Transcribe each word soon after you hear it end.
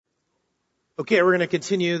Okay, we're going to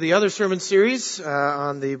continue the other sermon series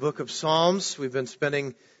on the book of Psalms. We've been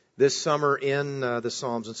spending this summer in the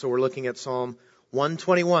Psalms, and so we're looking at Psalm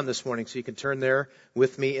 121 this morning, so you can turn there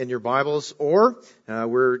with me in your Bibles, or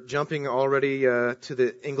we're jumping already to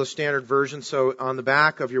the English Standard Version, so on the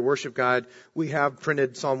back of your worship guide, we have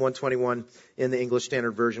printed Psalm 121 in the English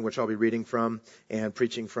Standard Version, which I'll be reading from and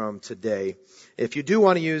preaching from today. If you do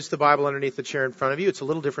want to use the Bible underneath the chair in front of you, it's a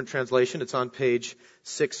little different translation. It's on page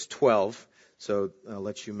 612. So I'll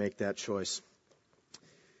let you make that choice.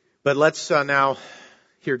 But let's now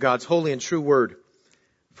hear God's holy and true word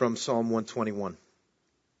from Psalm 121.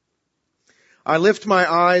 I lift my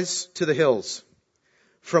eyes to the hills.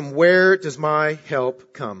 From where does my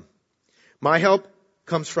help come? My help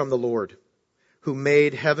comes from the Lord, who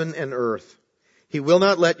made heaven and earth. He will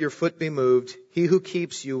not let your foot be moved. He who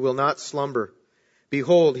keeps you will not slumber.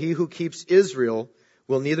 Behold, he who keeps Israel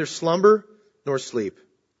will neither slumber nor sleep.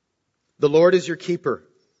 The Lord is your keeper.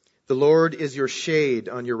 The Lord is your shade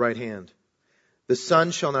on your right hand. The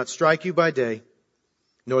sun shall not strike you by day,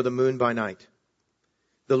 nor the moon by night.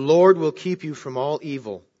 The Lord will keep you from all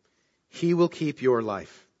evil. He will keep your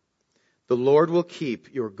life. The Lord will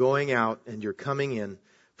keep your going out and your coming in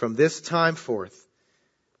from this time forth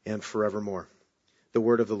and forevermore. The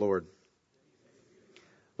word of the Lord.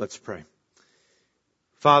 Let's pray.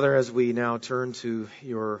 Father, as we now turn to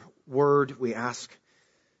your word, we ask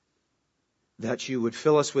that you would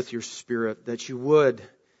fill us with your Spirit, that you would,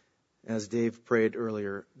 as Dave prayed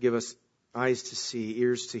earlier, give us eyes to see,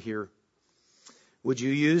 ears to hear. Would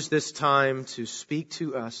you use this time to speak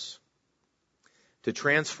to us, to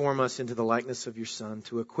transform us into the likeness of your Son,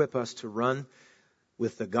 to equip us to run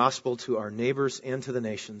with the gospel to our neighbors and to the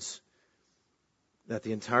nations, that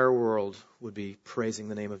the entire world would be praising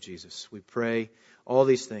the name of Jesus. We pray all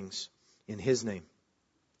these things in His name.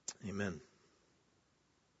 Amen.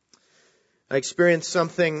 I experienced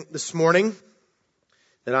something this morning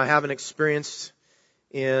that I haven't experienced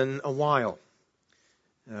in a while.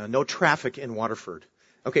 No traffic in Waterford.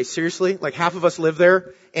 Okay, seriously, like half of us live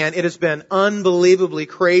there, and it has been unbelievably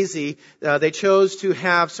crazy. They chose to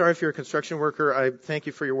have, sorry if you're a construction worker, I thank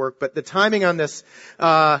you for your work, but the timing on this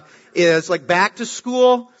is like back to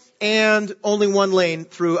school and only one lane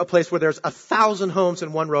through a place where there's 1,000 homes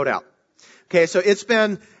and one road out. Okay, so it's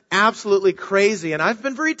been absolutely crazy, and I've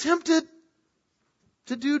been very tempted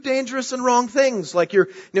to do dangerous and wrong things. Like you're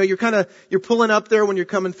pulling up there when you're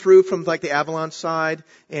coming through from like the Avalon side,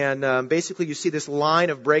 and basically you see this line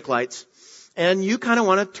of brake lights, and you kind of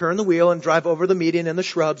want to turn the wheel and drive over the median and the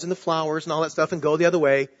shrubs and the flowers and all that stuff and go the other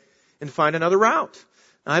way and find another route.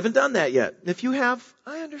 I haven't done that yet. If you have,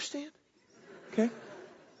 I understand. Okay.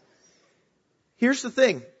 Here's the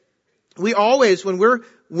thing. We always, when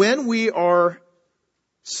we are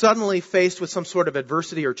suddenly faced with some sort of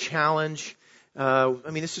adversity or challenge,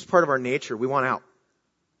 this is part of our nature. We want out.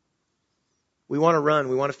 We want to run.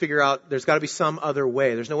 We want to figure out there's got to be some other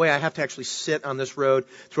way. There's no way I have to actually sit on this road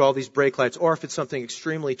through all these brake lights. Or if it's something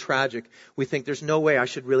extremely tragic, we think there's no way I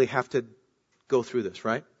should really have to go through this,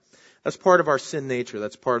 right? That's part of our sin nature.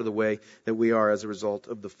 That's part of the way that we are as a result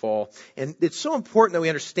of the fall. And it's so important that we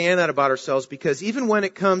understand that about ourselves, because even when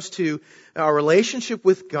it comes to our relationship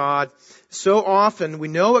with God, so often we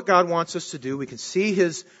know what God wants us to do. We can see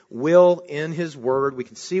His will in His Word. We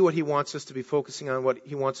can see what He wants us to be focusing on, what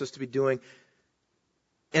He wants us to be doing.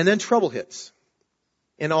 And then trouble hits.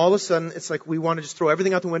 And all of a sudden, it's like we want to just throw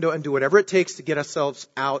everything out the window and do whatever it takes to get ourselves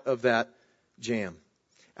out of that jam,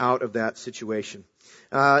 out of that situation.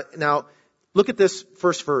 Now, look at this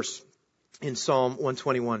first verse in Psalm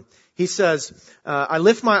 121. He says, I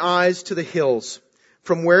lift my eyes to the hills.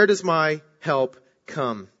 From where does my help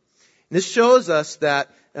come? And this shows us that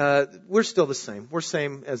we're still the same. We're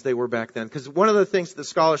same as they were back then. Because one of the things that the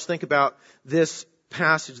scholars think about this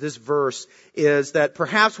passage, this verse, is that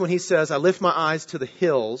perhaps when he says, I lift my eyes to the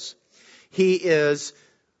hills, he is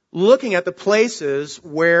looking at the places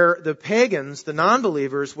where the pagans, the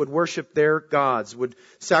non-believers, would worship their gods, would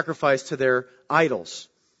sacrifice to their idols.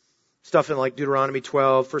 Stuff in like Deuteronomy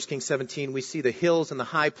 12, 1 Kings 17, we see the hills and the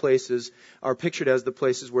high places are pictured as the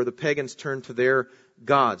places where the pagans turn to their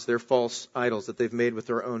gods, their false idols that they've made with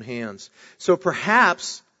their own hands. So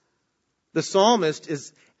perhaps the psalmist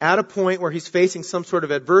is at a point where he's facing some sort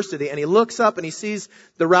of adversity, and he looks up and he sees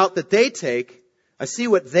the route that they take. I see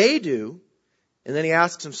what they do. And then he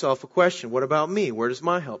asks himself a question. What about me? Where does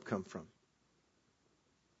my help come from?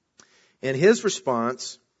 And his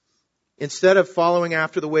response, instead of following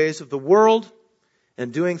after the ways of the world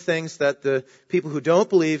and doing things that the people who don't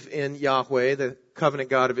believe in Yahweh, the covenant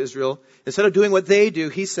God of Israel, instead of doing what they do,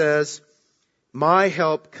 he says, my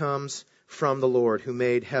help comes from the Lord who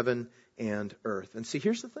made heaven and earth. And see,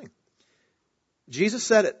 here's the thing. Jesus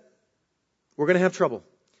said it. We're going to have trouble.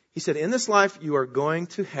 He said, in this life, you are going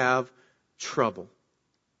to have trouble.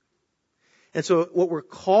 And so what we're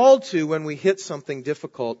called to when we hit something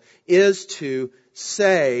difficult is to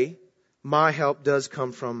say, my help does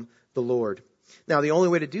come from the Lord. Now, the only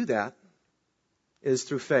way to do that is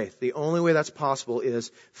through faith. The only way that's possible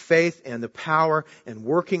is faith and the power and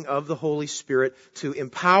working of the Holy Spirit to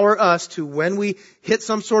empower us to, when we hit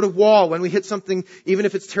some sort of wall, when we hit something, even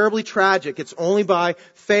if it's terribly tragic, it's only by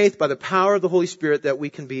faith, by the power of the Holy Spirit that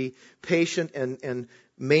we can be patient and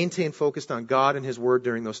maintain focused on God and His Word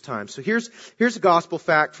during those times. So here's a gospel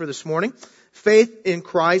fact for this morning. Faith in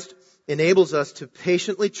Christ enables us to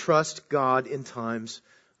patiently trust God in times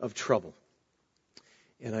of trouble.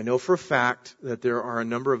 And I know for a fact that there are a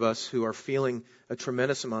number of us who are feeling a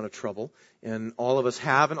tremendous amount of trouble, and all of us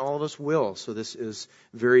have and all of us will. So this is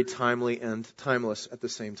very timely and timeless at the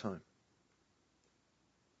same time.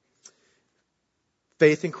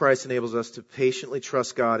 Faith in Christ enables us to patiently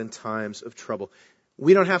trust God in times of trouble.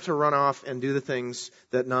 We don't have to run off and do the things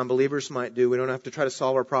that non-believers might do. We don't have to try to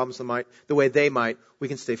solve our problems the way they might. We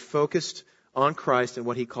can stay focused on Christ and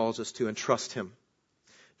what He calls us to and trust Him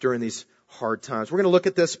during these hard times. We're going to look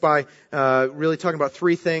at this by really talking about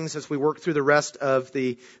three things as we work through the rest of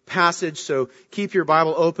the passage. So keep your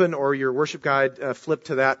Bible open or your worship guide flipped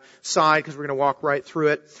to that side because we're going to walk right through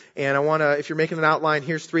it. And I want to, if you're making an outline,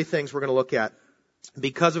 here's three things we're going to look at.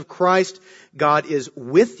 Because of Christ, God is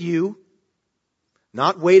with you,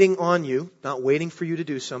 not waiting on you, not waiting for you to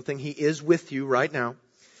do something. He is with you right now.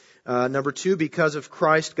 Number two, because of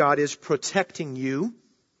Christ, God is protecting you,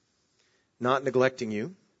 not neglecting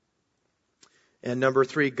you. And number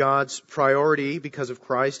three, God's priority, because of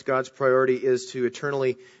Christ, God's priority is to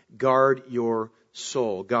eternally guard your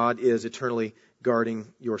soul. God is eternally guarding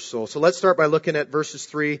your soul. So let's start by looking at verses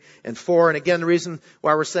 3 and 4. And again, the reason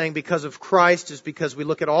why we're saying because of Christ is because we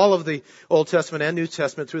look at all of the Old Testament and New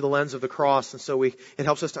Testament through the lens of the cross. And so it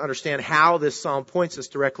helps us to understand how this psalm points us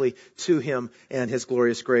directly to Him and His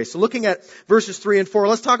glorious grace. So looking at verses 3 and 4,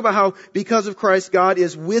 let's talk about how because of Christ, God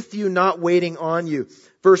is with you, not waiting on you.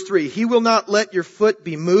 Verse 3, He will not let your foot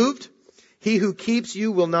be moved. He who keeps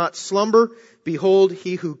you will not slumber. Behold,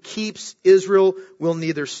 He who keeps Israel will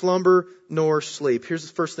neither slumber nor sleep. Here's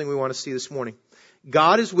the first thing we want to see this morning.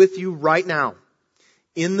 God is with you right now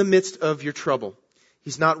in the midst of your trouble.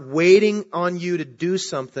 He's not waiting on you to do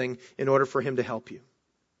something in order for Him to help you.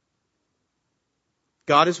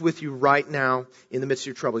 God is with you right now in the midst of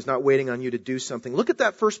your trouble. He's not waiting on you to do something. Look at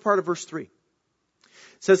that first part of verse 3.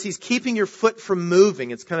 It says He's keeping your foot from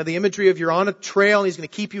moving. It's kind of the imagery of you're on a trail and He's going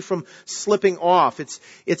to keep you from slipping off.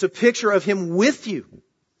 It's a picture of Him with you,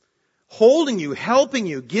 holding you, helping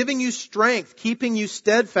you, giving you strength, keeping you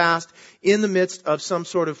steadfast in the midst of some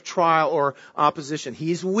sort of trial or opposition.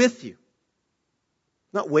 He's with you.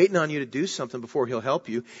 Not waiting on you to do something before He'll help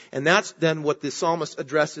you. And that's then what the psalmist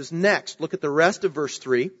addresses next. Look at the rest of verse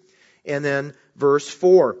 3 and then verse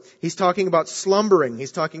 4. He's talking about slumbering.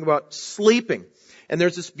 He's talking about sleeping. And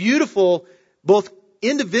there's this beautiful, both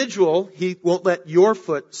individual, He won't let your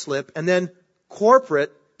foot slip, and then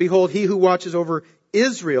corporate, behold, He who watches over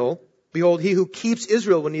Israel, behold, He who keeps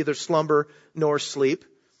Israel will neither slumber nor sleep.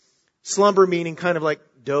 Slumber meaning kind of like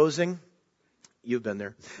dozing. You've been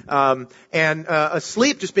there. And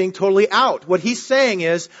asleep just being totally out. What He's saying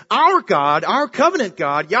is, our God, our covenant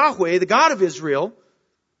God, Yahweh, the God of Israel,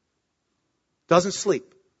 doesn't sleep.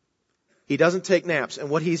 He doesn't take naps. And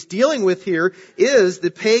what He's dealing with here is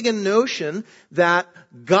the pagan notion that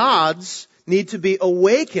gods need to be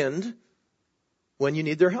awakened when you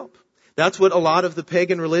need their help. That's what a lot of the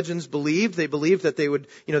pagan religions believed. They believed that they would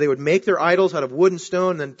make their idols out of wood and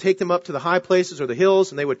stone and then take them up to the high places or the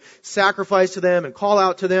hills and they would sacrifice to them and call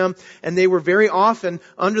out to them. And they were very often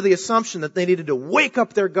under the assumption that they needed to wake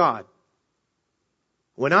up their God.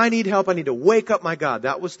 When I need help, I need to wake up my God.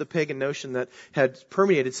 That was the pagan notion that had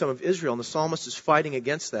permeated some of Israel, and the psalmist is fighting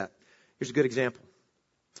against that. Here's a good example.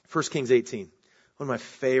 1 Kings 18. One of my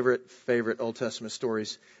favorite Old Testament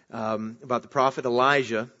stories about the prophet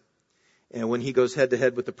Elijah and when he goes head to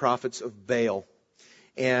head with the prophets of Baal.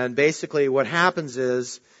 And basically what happens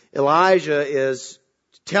is Elijah is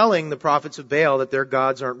telling the prophets of Baal that their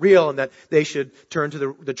gods aren't real and that they should turn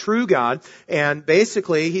to the true God. And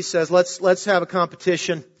basically he says, let's have a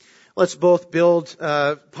competition. Let's both build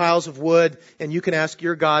piles of wood, and you can ask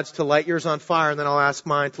your gods to light yours on fire, and then I'll ask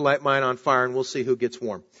mine to light mine on fire, and we'll see who gets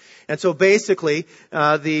warm. And so basically,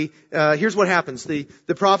 here's what happens. The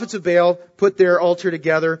prophets of Baal put their altar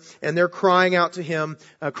together, and they're crying out to him,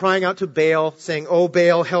 crying out to Baal, saying, "Oh,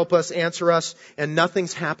 Baal, help us, answer us," and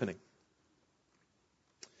nothing's happening.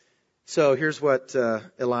 So here's what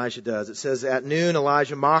Elijah does. It says, at noon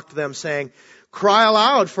Elijah mocked them, saying, cry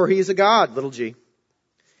aloud, for he is a god, little g.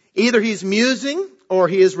 Either he's musing or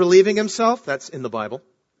he is relieving himself. That's in the Bible.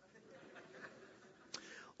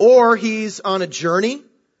 Or he's on a journey,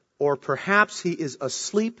 or perhaps he is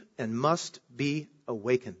asleep and must be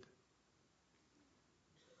awakened.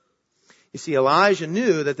 You see, Elijah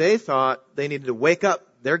knew that they thought they needed to wake up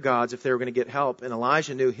their gods if they were going to get help. And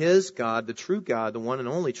Elijah knew his God, the true God, the one and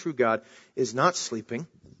only true God, is not sleeping.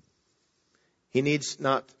 He needs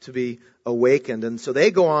not to be awakened. And so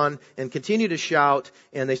they go on and continue to shout,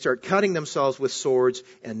 and they start cutting themselves with swords,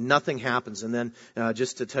 and nothing happens. And then,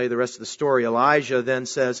 just to tell you the rest of the story, Elijah then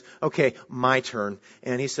says, okay, my turn.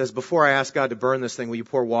 And he says, before I ask God to burn this thing, will you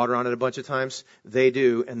pour water on it a bunch of times? They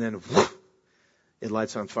do, and then whoosh, it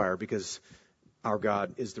lights on fire, because our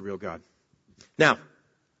God is the real God. Now,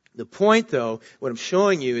 the point, though, what I'm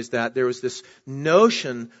showing you is that there was this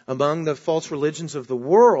notion among the false religions of the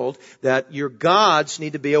world that your gods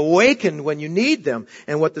need to be awakened when you need them.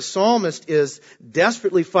 And what the psalmist is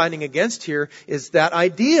desperately fighting against here is that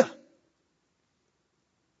idea.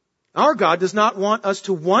 Our God does not want us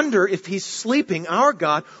to wonder if He's sleeping. Our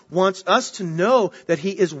God wants us to know that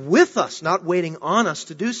He is with us, not waiting on us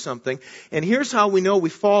to do something. And here's how we know we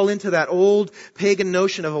fall into that old pagan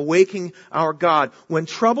notion of awaking our God. When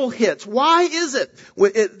trouble hits, why is it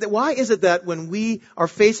that when we are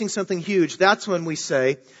facing something huge, that's when we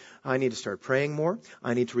say, I need to start praying more.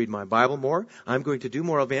 I need to read my Bible more. I'm going to do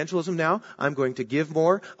more evangelism now. I'm going to give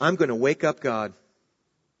more. I'm going to wake up God.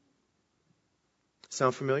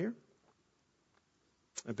 Sound familiar?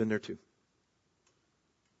 I've been there too.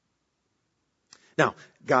 Now,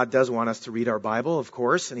 God does want us to read our Bible, of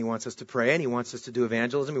course, and He wants us to pray, and He wants us to do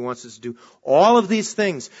evangelism. He wants us to do all of these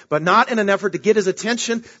things, but not in an effort to get His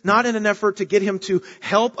attention, not in an effort to get Him to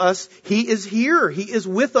help us. He is here. He is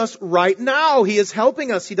with us right now. He is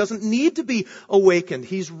helping us. He doesn't need to be awakened.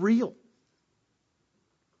 He's real.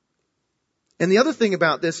 And the other thing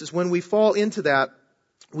about this is when we fall into that,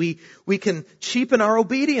 we can cheapen our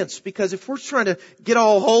obedience, because if we're trying to get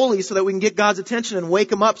all holy so that we can get God's attention and wake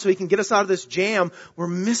Him up so He can get us out of this jam, we're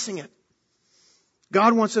missing it.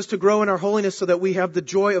 God wants us to grow in our holiness so that we have the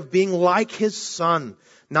joy of being like His Son,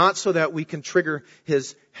 not so that we can trigger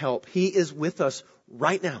His help. He is with us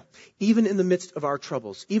right now, even in the midst of our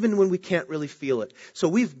troubles, even when we can't really feel it. So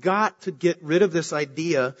we've got to get rid of this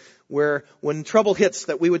idea where when trouble hits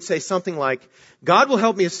that we would say something like, God will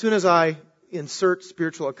help me as soon as I insert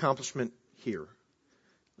spiritual accomplishment here.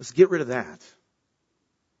 Let's get rid of that.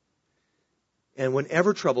 And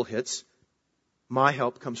whenever trouble hits, my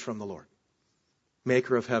help comes from the Lord,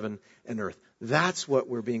 maker of heaven and earth. That's what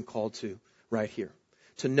we're being called to right here.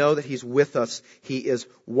 To know that He's with us. He is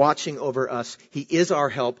watching over us. He is our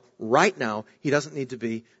help right now. He doesn't need to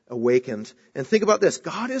be awakened. And think about this.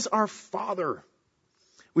 God is our Father.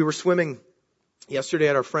 We were swimming yesterday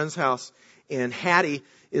at our friend's house, and Hattie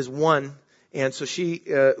is one. And so she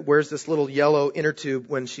wears this little yellow inner tube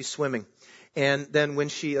when she's swimming. And then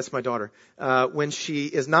that's my daughter, when she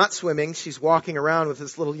is not swimming, she's walking around with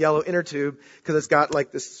this little yellow inner tube because it's got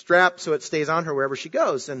like this strap so it stays on her wherever she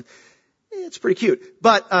goes. And it's pretty cute.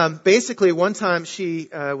 But basically one time she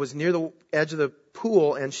was near the edge of the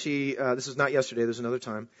pool, and this was not yesterday, there's another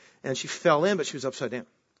time, and she fell in, but she was upside down.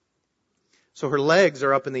 So her legs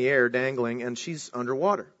are up in the air dangling, and she's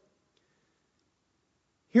underwater.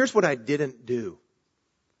 Here's what I didn't do.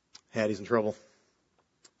 Hattie's in trouble.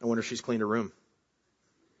 I wonder if she's cleaned her room.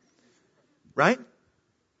 Right?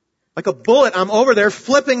 Like a bullet, I'm over there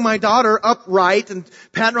flipping my daughter upright and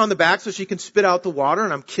patting her on the back so she can spit out the water,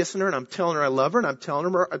 and I'm kissing her, and I'm telling her I love her, and I'm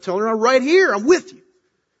telling her I'm right here. I'm with you.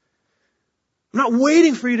 I'm not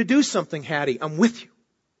waiting for you to do something, Hattie. I'm with you.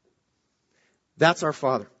 That's our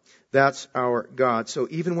Father. That's our God. So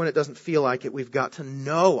even when it doesn't feel like it, we've got to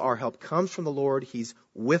know our help comes from the Lord. He's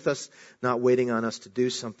with us, not waiting on us to do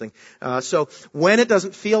something. So when it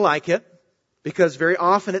doesn't feel like it, because very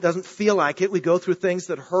often it doesn't feel like it, we go through things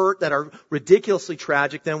that hurt, that are ridiculously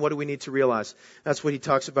tragic, then what do we need to realize? That's what he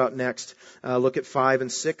talks about next. Look at 5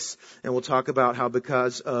 and 6, and we'll talk about how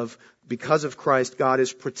because of Christ, God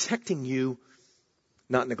is protecting you,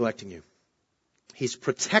 not neglecting you. He's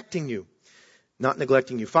protecting you, not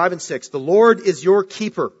neglecting you. 5 and 6. The Lord is your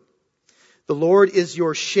keeper. The Lord is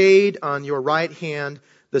your shade on your right hand.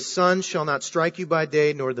 The sun shall not strike you by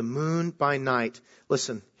day, nor the moon by night.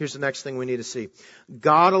 Listen, here's the next thing we need to see.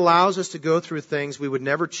 God allows us to go through things we would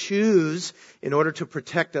never choose in order to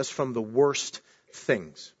protect us from the worst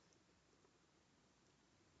things.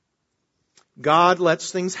 God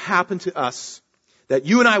lets things happen to us that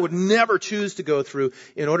you and I would never choose to go through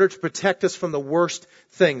in order to protect us from the worst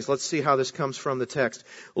things. Let's see how this comes from the text.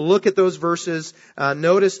 Look at those verses.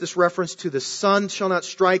 Notice this reference to the sun shall not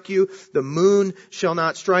strike you, the moon shall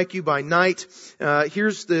not strike you by night.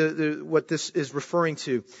 Here's what this is referring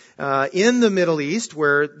to. In the Middle East,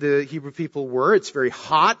 where the Hebrew people were, it's very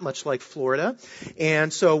hot, much like Florida.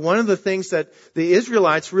 And so one of the things that the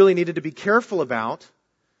Israelites really needed to be careful about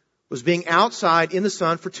was being outside in the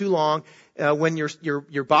sun for too long, when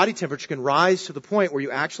your body temperature can rise to the point where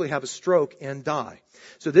you actually have a stroke and die.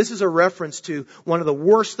 So this is a reference to one of the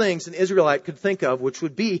worst things an Israelite could think of, which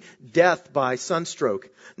would be death by sunstroke.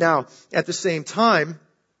 Now, at the same time,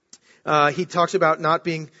 he talks about not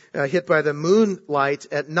being hit by the moonlight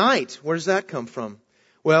at night. Where does that come from?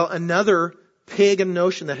 Well, another pagan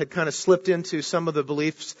notion that had kind of slipped into some of the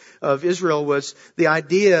beliefs of Israel was the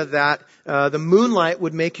idea that the moonlight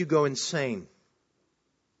would make you go insane.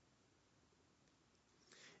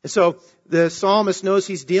 And so the psalmist knows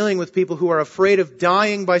he's dealing with people who are afraid of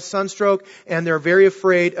dying by sunstroke, and they're very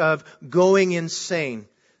afraid of going insane.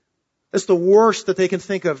 That's the worst that they can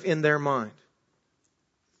think of in their mind.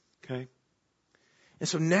 Okay? And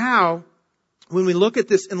so now, when we look at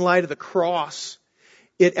this in light of the cross,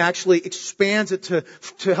 it actually expands it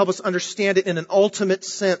to help us understand it in an ultimate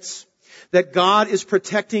sense. That God is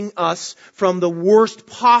protecting us from the worst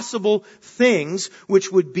possible things,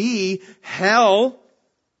 which would be hell,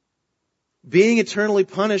 being eternally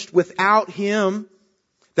punished without Him.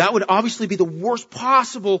 That would obviously be the worst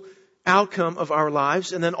possible outcome of our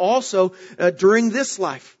lives. And then also during this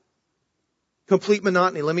life, complete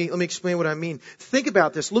monotony. Let me explain what I mean. Think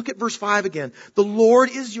about this. Look at verse 5 again. The Lord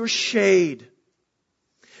is your shade.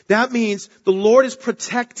 That means the Lord is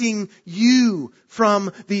protecting you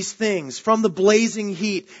from these things, from the blazing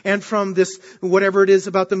heat and from this, whatever it is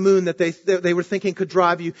about the moon that they were thinking could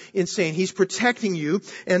drive you insane. He's protecting you.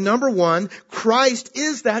 And number one, Christ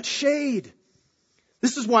is that shade.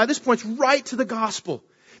 This is why this points right to the gospel.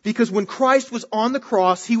 Because when Christ was on the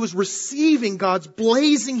cross, He was receiving God's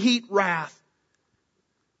blazing heat wrath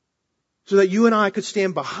so that you and I could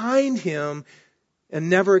stand behind Him and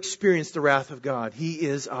never experience the wrath of God. He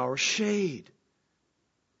is our shade.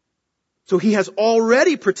 So He has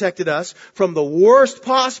already protected us from the worst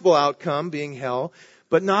possible outcome, being hell.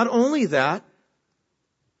 But not only that,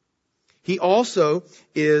 He also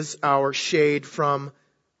is our shade from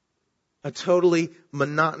a totally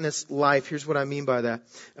monotonous life. Here's what I mean by that.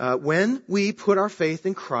 When we put our faith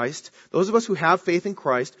in Christ, those of us who have faith in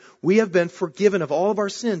Christ, we have been forgiven of all of our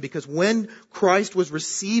sin, because when Christ was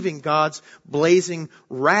receiving God's blazing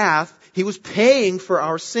wrath, He was paying for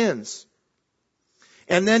our sins.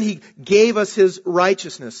 And then He gave us His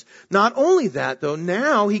righteousness. Not only that, though,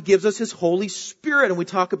 now He gives us His Holy Spirit. And we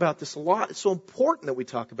talk about this a lot. It's so important that we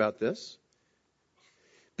talk about this.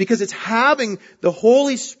 Because it's having the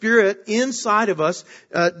Holy Spirit inside of us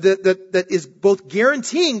that is both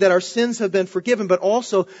guaranteeing that our sins have been forgiven, but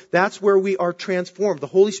also that's where we are transformed. The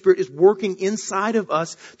Holy Spirit is working inside of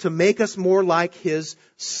us to make us more like His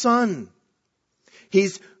Son.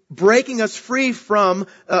 He's breaking us free from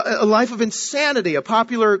a life of insanity. A pop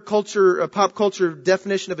culture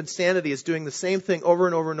definition of insanity is doing the same thing over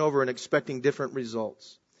and over and over and expecting different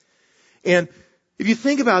results. And if you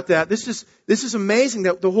think about that, this is amazing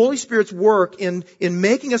that the Holy Spirit's work in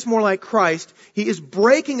making us more like Christ, He is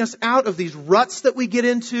breaking us out of these ruts that we get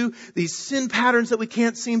into, these sin patterns that we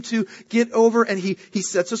can't seem to get over, and He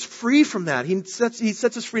sets us free from that. He sets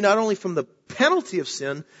us free not only from the penalty of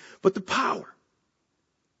sin, but the power.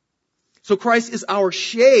 So Christ is our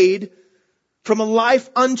shade from a life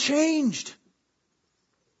unchanged.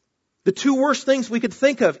 The two worst things we could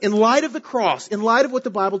think of, in light of the cross, in light of what the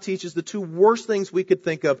Bible teaches, the two worst things we could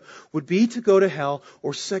think of would be to go to hell,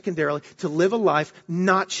 or secondarily, to live a life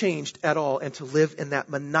not changed at all, and to live in that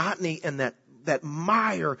monotony and that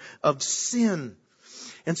mire of sin.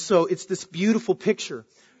 And so it's this beautiful picture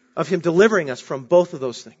of Him delivering us from both of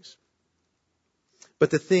those things. But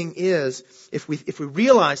the thing is, if we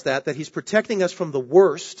realize that He's protecting us from the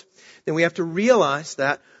worst, then we have to realize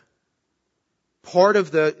that part of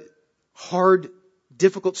the hard,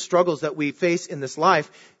 difficult struggles that we face in this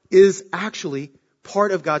life is actually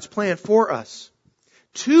part of God's plan for us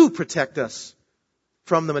to protect us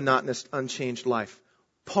from the monotonous, unchanged life.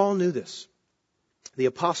 Paul knew this. The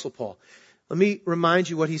Apostle Paul. Let me remind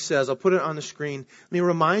you what he says. I'll put it on the screen. Let me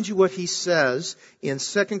remind you what he says in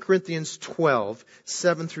 2 Corinthians 12,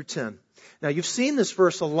 7 through 10. Now, you've seen this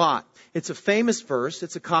verse a lot. It's a famous verse.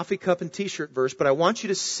 It's a coffee cup and t-shirt verse, but I want you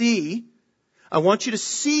to see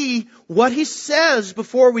what he says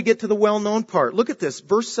before we get to the well-known part. Look at this,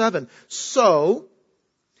 verse 7. So,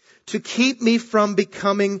 to keep me from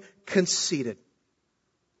becoming conceited.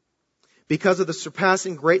 Because of the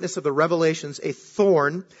surpassing greatness of the revelations, a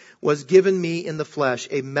thorn was given me in the flesh,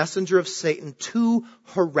 a messenger of Satan to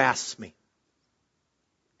harass me.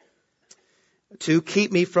 To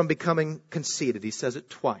keep me from becoming conceited. He says it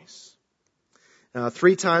twice.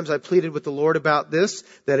 3 times I pleaded with the Lord about this,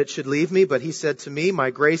 that it should leave me, but he said to me,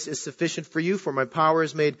 my grace is sufficient for you, for my power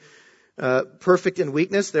is made perfect in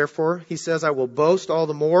weakness. Therefore, he says, I will boast all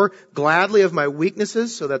the more gladly of my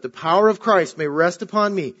weaknesses, so that the power of Christ may rest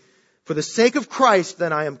upon me. For the sake of Christ,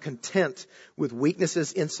 then I am content with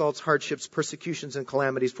weaknesses, insults, hardships, persecutions, and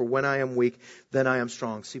calamities. For when I am weak, then I am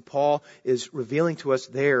strong. See, Paul is revealing to us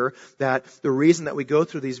there that the reason that we go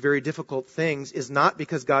through these very difficult things is not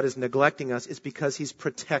because God is neglecting us, it's because He's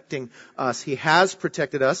protecting us. He has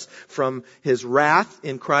protected us from His wrath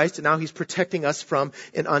in Christ, and now He's protecting us from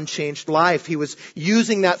an unchanged life. He was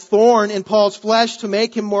using that thorn in Paul's flesh to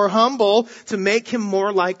make him more humble, to make him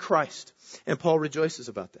more like Christ. And Paul rejoices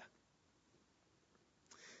about that.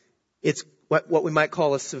 It's what we might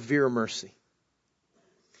call a severe mercy.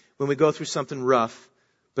 When we go through something rough,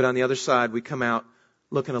 but on the other side we come out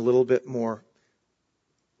looking a little bit more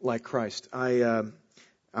like Christ. I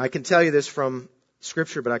can tell you this from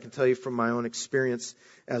Scripture, but I can tell you from my own experience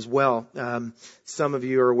as well. Some of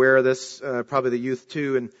you are aware of this, probably the youth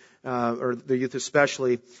too, and or the youth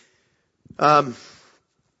especially. One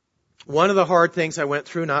of the hard things I went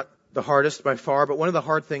through, not the hardest by far, but one of the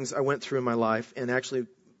hard things I went through in my life, and actually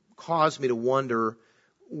caused me to wonder,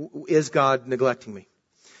 is God neglecting me?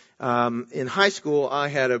 In high school, I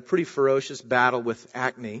had a pretty ferocious battle with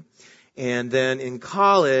acne. And then in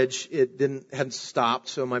college, it hadn't stopped.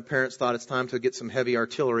 So my parents thought it's time to get some heavy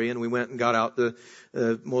artillery. And we went and got out the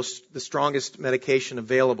strongest medication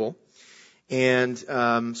available. And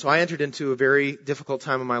so I entered into a very difficult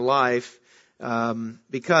time in my life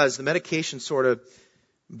because the medication sort of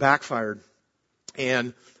backfired.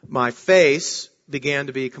 And my face began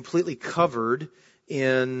to be completely covered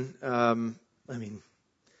in,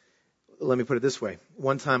 let me put it this way.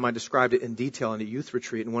 One time I described it in detail in a youth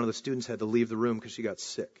retreat, and one of the students had to leave the room because she got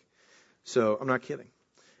sick. So I'm not kidding.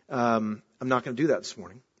 I'm not going to do that this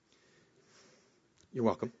morning. You're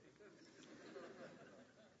welcome.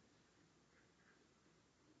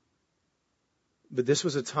 But this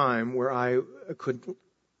was a time where I couldn't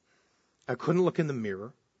look in the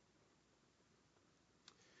mirror.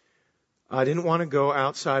 I didn't want to go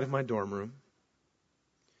outside of my dorm room.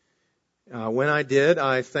 When I did,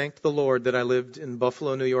 I thanked the Lord that I lived in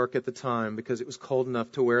Buffalo, New York at the time, because it was cold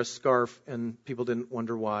enough to wear a scarf and people didn't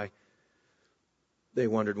wonder why. They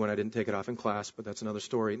wondered when I didn't take it off in class, but that's another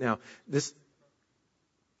story. Now,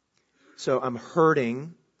 so I'm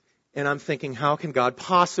hurting and I'm thinking, how can God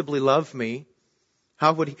possibly love me?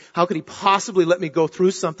 How could He possibly let me go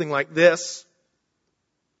through something like this?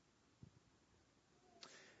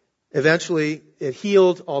 Eventually, it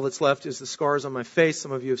healed. All that's left is the scars on my face.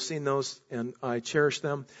 Some of you have seen those, and I cherish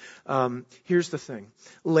them. Here's the thing.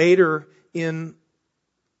 Later in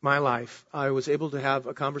my life, I was able to have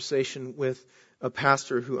a conversation with a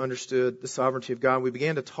pastor who understood the sovereignty of God. We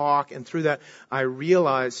began to talk, and through that, I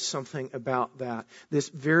realized something about that. This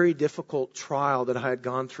very difficult trial that I had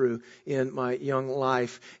gone through in my young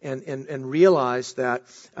life, and realized that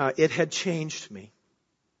it had changed me.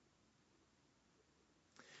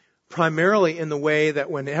 Primarily in the way that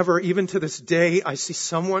whenever, even to this day, I see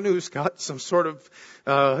someone who's got some sort of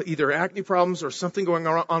either acne problems or something going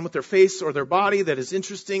on with their face or their body that is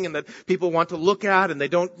interesting and that people want to look at and they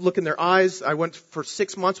don't look in their eyes. I went for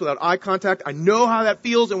 6 months without eye contact. I know how that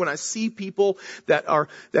feels, and when I see people that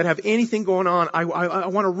have anything going on, I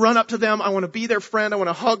want to run up to them. I want to be their friend. I want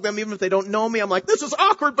to hug them even if they don't know me. I'm like, this is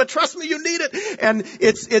awkward, but trust me, you need it. And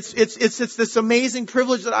it's this amazing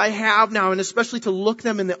privilege that I have now, and especially to look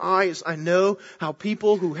them in the eyes. I know how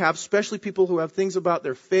especially people who have things about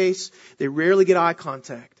their face, they rarely get eye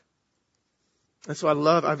contact. And so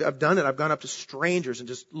I've done it. I've gone up to strangers and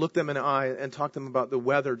just looked them in the eye and talked to them about the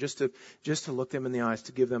weather, just to look them in the eyes,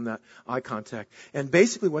 to give them that eye contact. And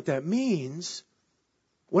basically what that means,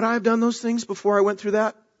 would I have done those things before I went through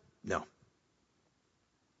that? No.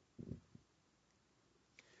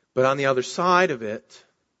 But on the other side of it,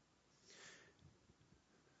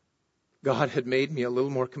 God had made me a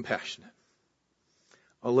little more compassionate,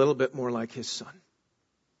 a little bit more like His Son.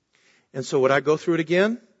 And so would I go through it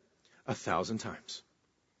again? 1,000 times.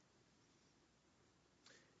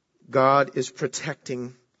 God is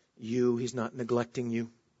protecting you. He's not neglecting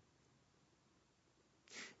you.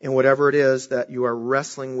 And whatever it is that you are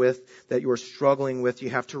wrestling with, that you are struggling with, you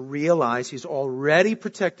have to realize He's already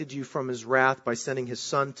protected you from His wrath by sending His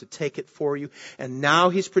Son to take it for you. And now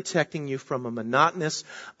He's protecting you from a monotonous,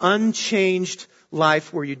 unchanged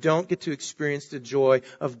life where you don't get to experience the joy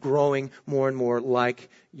of growing more and more like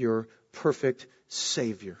your perfect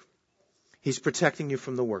Savior. He's protecting you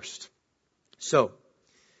from the worst. So,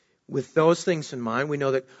 with those things in mind, we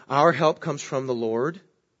know that our help comes from the Lord,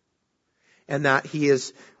 and that He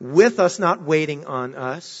is with us, not waiting on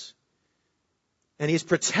us. And He's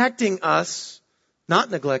protecting us,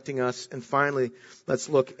 not neglecting us. And finally, let's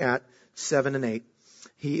look at 7 and 8.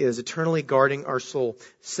 He is eternally guarding our soul.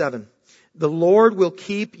 7. The Lord will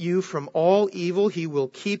keep you from all evil. He will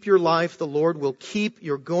keep your life. The Lord will keep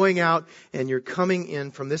your going out and your coming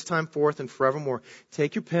in from this time forth and forevermore.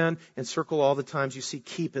 Take your pen and circle all the times you see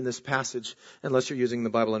keep in this passage, unless you're using the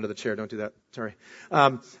Bible under the chair. Don't do that. Sorry.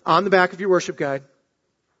 On the back of your worship guide,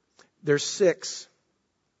 there's 6.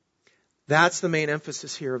 That's the main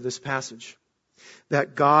emphasis here of this passage.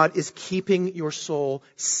 That God is keeping your soul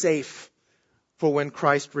safe for when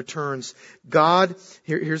Christ returns. God,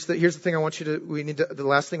 here's the thing I want you to, the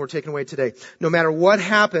last thing we're taking away today. No matter what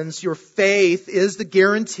happens, your faith is the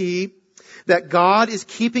guarantee that God is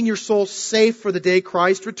keeping your soul safe for the day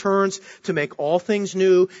Christ returns to make all things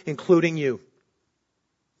new, including you.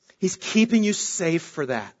 He's keeping you safe for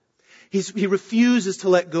that. He refuses to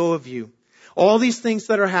let go of you. All these things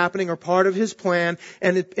that are happening are part of His plan,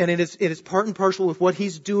 and it is part and parcel with what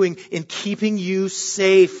He's doing in keeping you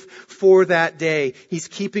safe for that day. He's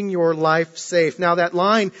keeping your life safe. Now that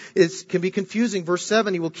line can be confusing. Verse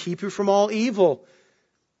 7, He will keep you from all evil.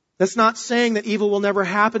 That's not saying that evil will never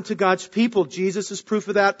happen to God's people. Jesus is proof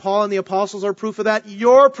of that. Paul and the apostles are proof of that.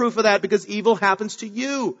 You're proof of that because evil happens to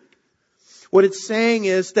you. What it's saying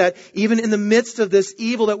is that even in the midst of this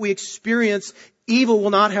evil that we experience, evil will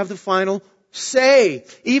not have the final say.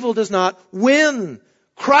 Evil does not win.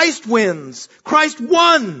 Christ wins. Christ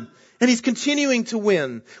won. And He's continuing to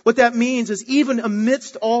win. What that means is even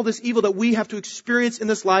amidst all this evil that we have to experience in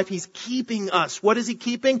this life, He's keeping us. What is He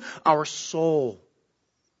keeping? Our soul.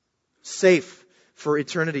 Safe for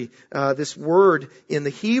eternity. This word in the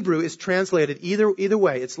Hebrew is translated either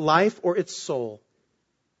way. It's life or it's soul.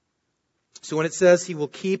 So when it says He will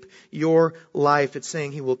keep your life, it's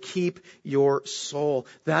saying He will keep your soul.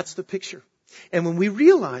 That's the picture. And when we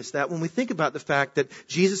realize that, when we think about the fact that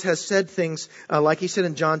Jesus has said things like He said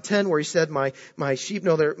in John 10, where He said, my sheep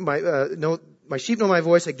know my sheep know my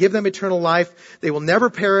voice. I give them eternal life. They will never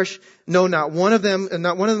perish. No, not one of them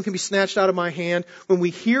can be snatched out of my hand. When we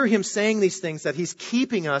hear Him saying these things, that He's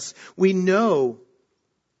keeping us, we know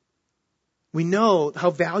how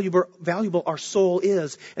valuable our soul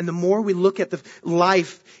is. And the more we look at the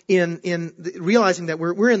life in realizing that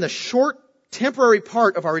we're in the short, temporary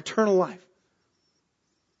part of our eternal life,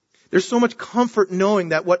 there's so much comfort knowing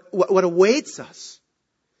that what awaits us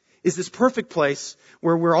is this perfect place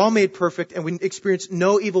where we're all made perfect and we experience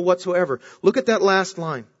no evil whatsoever. Look at that last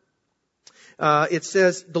line. It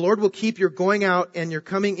says, the Lord will keep your going out and your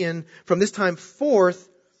coming in from this time forth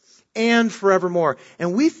and forevermore.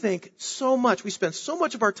 And we spend so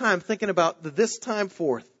much of our time thinking about this time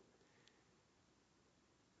forth.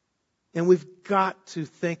 And we've got to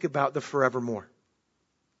think about the forevermore.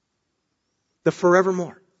 The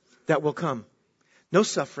forevermore that will come. No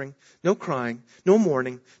suffering, no crying, no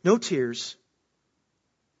mourning, no tears.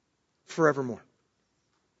 Forevermore.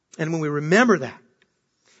 And when we remember that,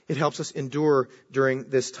 it helps us endure during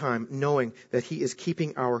this time, knowing that He is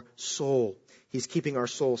keeping our soul. He's keeping our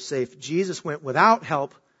soul safe. Jesus went without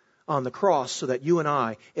help on the cross so that you and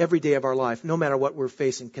I, every day of our life, no matter what we're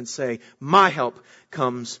facing, can say, my help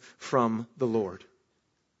comes from the Lord.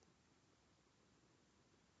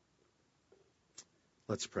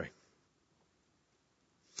 Let's pray.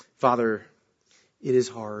 Father, it is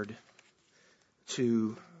hard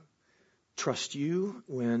to trust You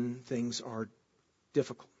when things are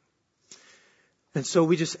difficult. And so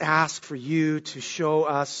we just ask for You to show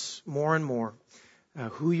us more and more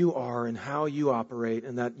who You are and how You operate,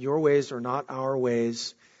 and that Your ways are not our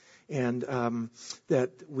ways, and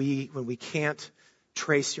that when we can't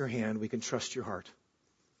trace Your hand, we can trust Your heart.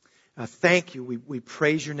 Thank You. We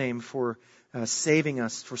praise Your name for saving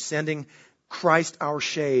us, for sending Christ our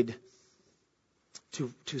shade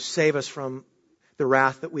to save us from the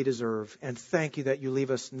wrath that we deserve. And thank You that You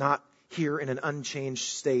leave us not here in an unchanged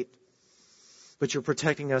state, but You're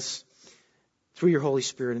protecting us through Your Holy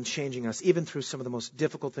Spirit and changing us, even through some of the most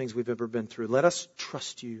difficult things we've ever been through. Let us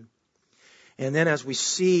trust You. And then as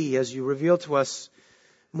You reveal to us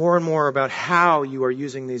more and more about how You are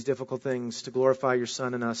using these difficult things to glorify Your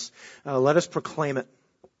Son in us, let us proclaim it.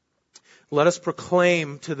 Let us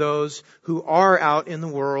proclaim to those who are out in the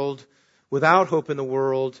world, without hope in the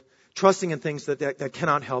world, trusting in things that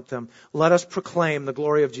cannot help them. Let us proclaim the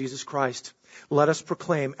glory of Jesus Christ. Let us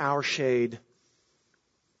proclaim our shade,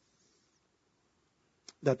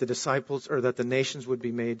 that the disciples, or that the nations would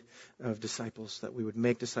be made of disciples, that we would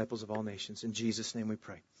make disciples of all nations. In Jesus' name we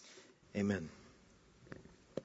pray. Amen.